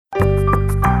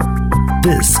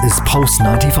This is Pulse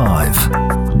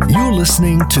 95. You're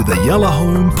listening to the Yellow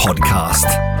Home Podcast.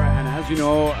 And as you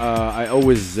know, I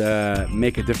always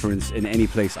make a difference in any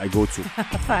place I go to.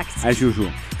 Facts. As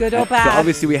usual. Good or bad. So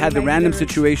obviously we had the make a random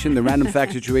difference. situation, the random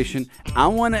fact situation. I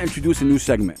want to introduce a new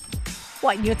segment.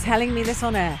 What, you're telling me this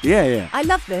on air? Yeah. I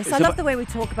love this. I So love if- the way we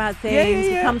talk about things.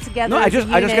 We come together. No, I as a just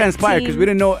got unit, inspired because we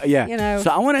team. didn't know. Yeah. You know.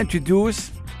 So I want to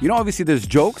introduce. Obviously there's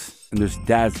jokes and there's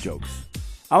dad's jokes.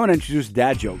 I want to introduce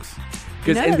dad jokes.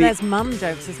 You know that there's mum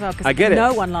jokes as well, I because get it.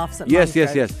 no one laughs at Yes.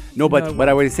 mum jokes. No, but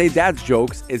No when I say dad's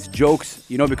jokes, it's jokes,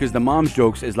 because the mom's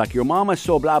jokes is like your mama's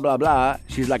so blah blah blah.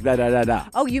 She's like da da da da.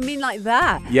 Oh, you mean like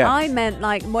that? Yeah. I meant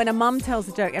like when a mum tells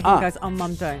a joke, everyone goes, "Oh,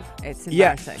 mum, don't." It's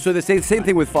Yeah. embarrassing. So the same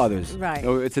thing with fathers. Right.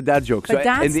 Oh, it's a dad joke. But so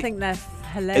dads think they're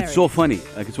hilarious. it's so funny.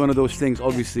 Like it's one of those things.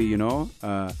 Obviously,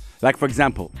 like for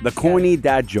example, the corny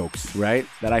dad jokes, right?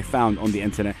 That I found on the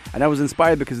internet, and I was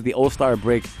inspired because of the All-Star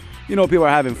break. People are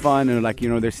having fun and like,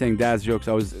 they're saying dad's jokes.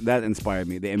 That inspired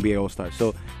me, the NBA All-Star.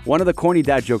 So one of the corny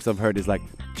dad jokes I've heard is like,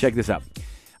 check this out.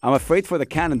 I'm afraid for the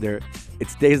calendar,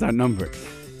 its days are numbered.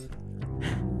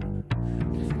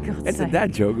 God's It's a sake.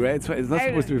 dad joke, right? It's not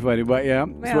supposed to be funny, but yeah.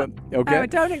 Yeah. Okay. No,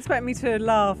 don't expect me to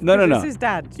laugh. No. This is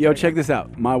dad. Yo, check this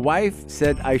out. My wife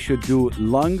said I should do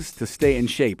lungs to stay in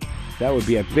shape. That would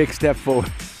be a big step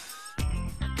forward.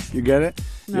 You get it?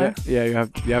 No. Yeah. You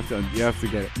have to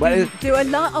get it. But Do a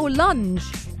lunge.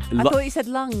 I Lu- thought you said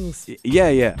lungs.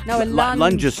 yeah. No, a lunge.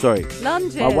 Lunges. Sorry.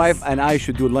 Lunges. My wife and I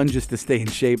should do lunges to stay in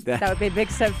shape. That would be a big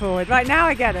step forward. Right now,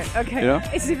 I get it. Okay. You know?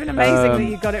 It's even amazing that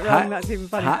you got it wrong. That's even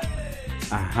funny.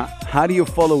 How do you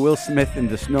follow Will Smith in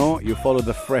the snow? You follow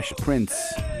the Fresh Prince.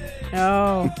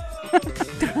 Oh.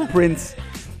 Prince.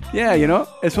 Yeah,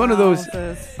 it's one of those.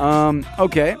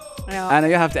 Okay. Yeah. Anna,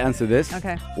 you have to answer this.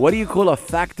 Okay. What do you call a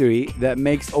factory that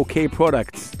makes okay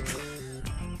products?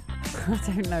 I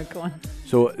don't know. Go on.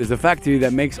 So there's a factory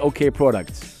that makes okay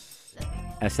products.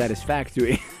 A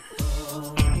satisfactory.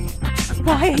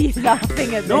 Why are you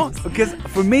laughing at No, this? because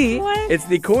for me, What? it's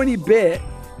the corny bit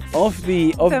of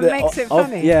the That makes it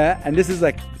funny. Yeah, and this is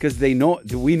like because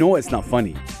we know it's not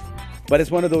funny. But it's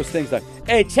one of those things like,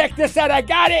 hey, check this out, I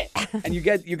got it. And you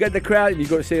get the crowd and you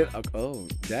go to say it. Oh,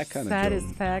 that kind of joke.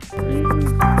 Satisfactory.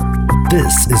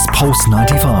 This is Pulse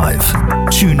 95.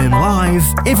 Tune in live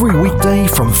every weekday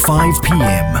from 5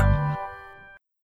 p.m.